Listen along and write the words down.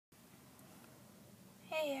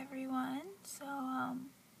Hey everyone,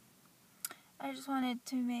 I just wanted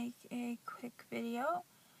to make a quick video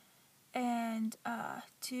and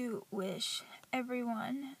to wish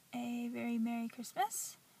everyone a very Merry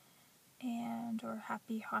Christmas or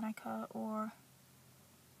Happy Hanukkah, or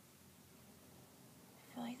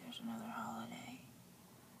I feel like there's another holiday.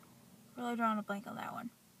 Really drawing a blank on that one.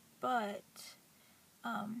 But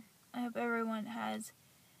I hope everyone has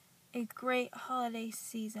a great holiday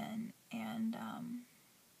season and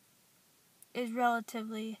is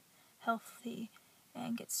relatively healthy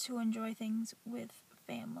and gets to enjoy things with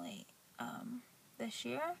family this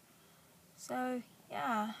year. So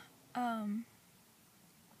yeah,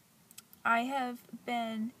 I have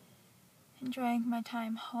been enjoying my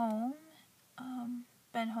time home.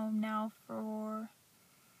 Been home now for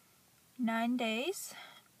 9 days,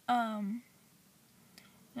 and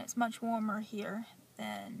it's much warmer here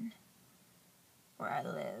than where I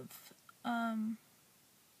live.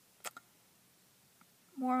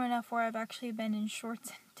 Warm enough where I've actually been in shorts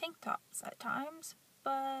and tank tops at times,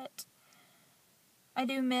 but I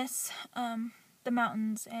do miss the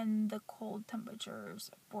mountains and the cold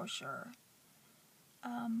temperatures for sure.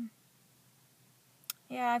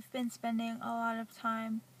 Yeah, I've been spending a lot of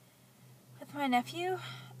time with my nephew,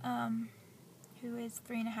 who is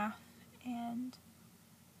 3.5, and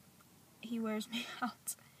he wears me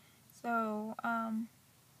out. So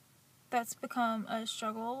that's become a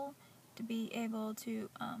struggle to be able to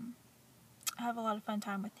have a lot of fun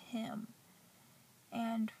time with him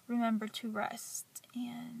and remember to rest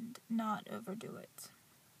and not overdo it.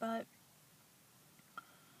 But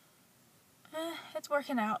it's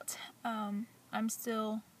working out. I'm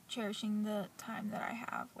still cherishing the time that I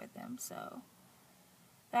have with him, so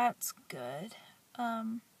that's good.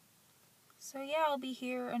 So yeah, I'll be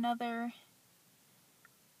here another,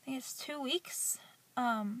 I think it's 2 weeks,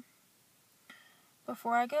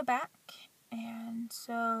 before I go back, and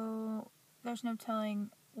so there's no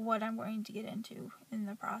telling what I'm going to get into in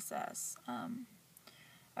the process.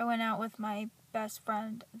 I went out with my best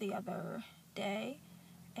friend the other day,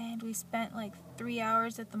 and we spent like 3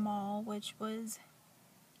 hours at the mall, which was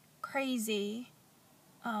crazy,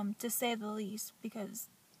 to say the least, because,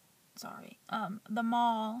 the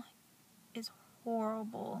mall is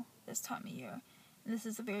horrible this time of year. And this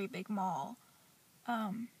is a very big mall.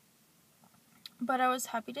 But I was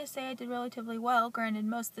happy to say I did relatively well. Granted,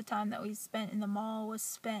 most of the time that we spent in the mall was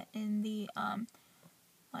spent in the,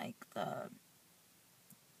 the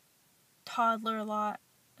toddler lot,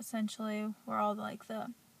 essentially, where all the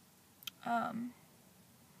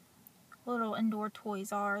little indoor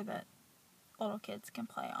toys are that little kids can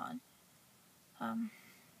play on.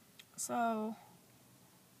 So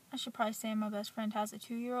I should probably say my best friend has a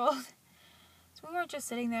 2-year-old. So we weren't just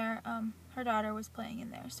sitting there. Her daughter was playing in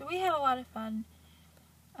there. So we had a lot of fun.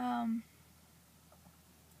 And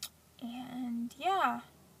yeah,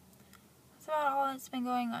 that's about all that's been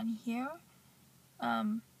going on here.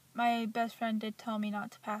 My best friend did tell me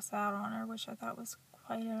not to pass out on her, which I thought was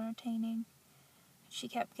quite entertaining. She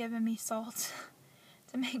kept giving me salt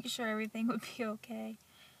to make sure everything would be okay.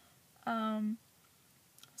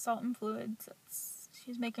 Salt and fluids. She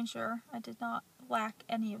was making sure I did not lack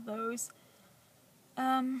any of those.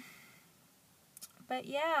 But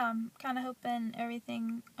yeah, I'm kind of hoping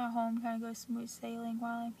everything at home kind of goes smooth sailing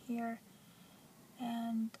while I'm here,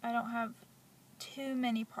 and I don't have too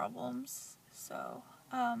many problems, so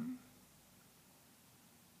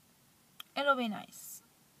it'll be nice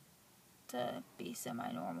to be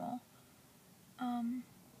semi-normal.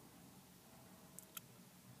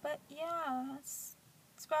 But yeah, that's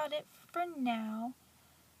about it for now.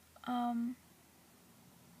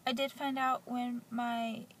 I did find out when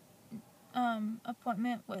my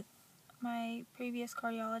appointment with my previous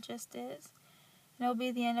cardiologist is, and it'll be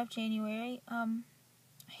the end of January.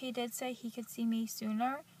 He did say he could see me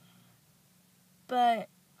sooner, but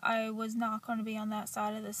I was not going to be on that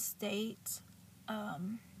side of the state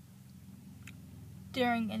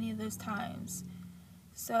during any of those times.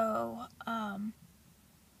 So I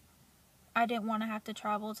didn't want to have to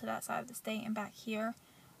travel to that side of the state and back here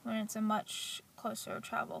when it's a much closer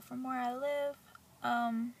travel from where I live.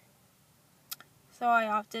 So I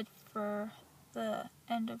opted for the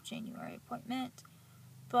end of January appointment,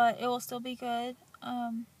 but it will still be good.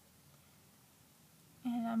 And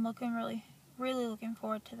I'm really looking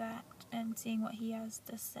forward to that and seeing what he has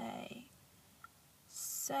to say.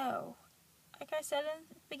 So, like I said in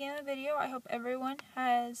the beginning of the video, I hope everyone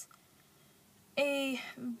has a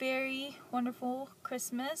very wonderful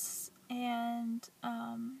Christmas, and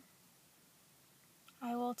I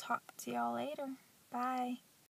will talk to y'all later. Bye.